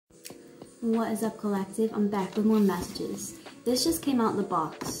What is up, collective? I'm back with more messages. This just came out the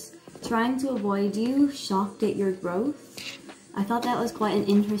box. Trying to avoid you, shocked at your growth. I thought that was quite an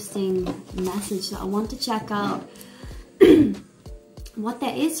interesting message, so I want to check out what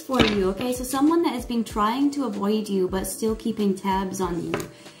that is for you, okay? So someone that has been trying to avoid you but still keeping tabs on you.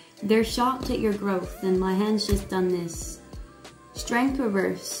 They're shocked at your growth, and my hand's just done this. Strength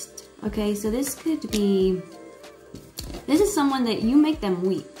reversed. Okay, so this could be... This is someone that you make them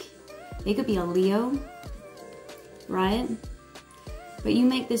weak. They could be a Leo, right? But you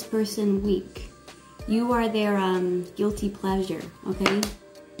make this person weak. You are their guilty pleasure, okay?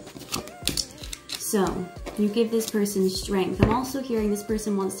 So, you give this person strength. I'm also hearing this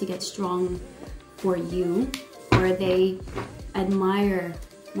person wants to get strong for you, or they admire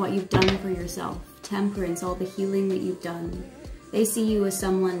what you've done for yourself. Temperance, all the healing that you've done. They see you as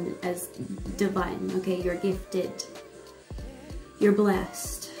someone as divine, okay? You're gifted. You're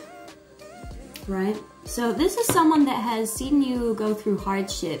blessed, right? So this is someone that has seen you go through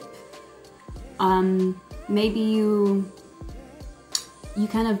hardship. Maybe you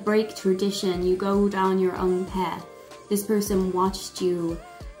kind of break tradition, you go down your own path. This person watched you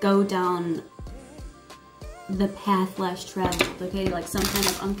go down the path less traveled, okay? Like some kind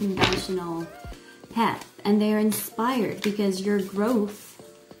of unconventional path. And they're inspired because your growth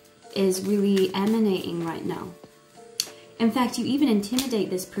is really emanating right now. In fact, you even intimidate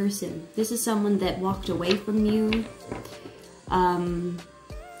this person. This is someone that walked away from you.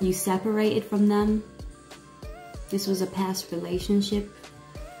 You separated from them. This was a past relationship,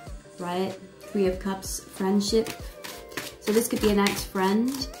 right? Three of Cups, friendship. So this could be an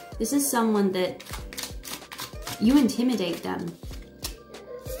ex-friend. This is someone that you intimidate them.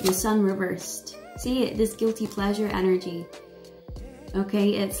 The Sun reversed. See it, this guilty pleasure energy.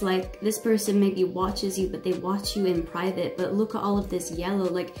 Okay, it's like this person maybe watches you, but they watch you in private. But look at all of this yellow,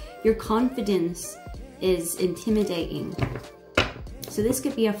 like your confidence is intimidating. So this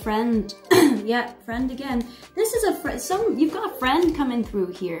could be a friend. Yeah, friend again. This is a friend. You've got a friend coming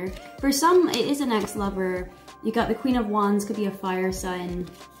through here. For some, it is an ex-lover. You got the Queen of Wands, could be a fire sign.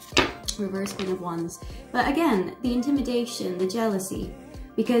 Reverse Queen of Wands. But again, the intimidation, the jealousy,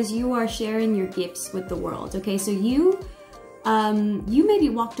 because you are sharing your gifts with the world. Okay, so you maybe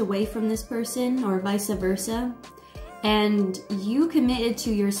walked away from this person or vice versa, and you committed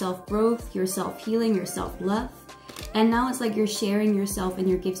to your self-growth, your self-healing, your self-love, and now it's like you're sharing yourself and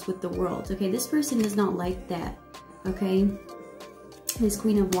your gifts with the world. Okay, this person is not like that, okay? This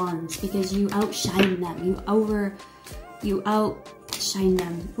Queen of Wands, because you outshine them, you outshine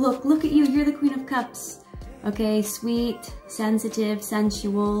them. Look at you, you're the Queen of Cups. Okay, sweet, sensitive,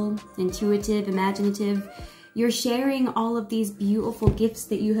 sensual, intuitive, imaginative. You're sharing all of these beautiful gifts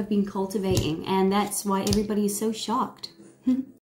that you have been cultivating, and that's why everybody is so shocked.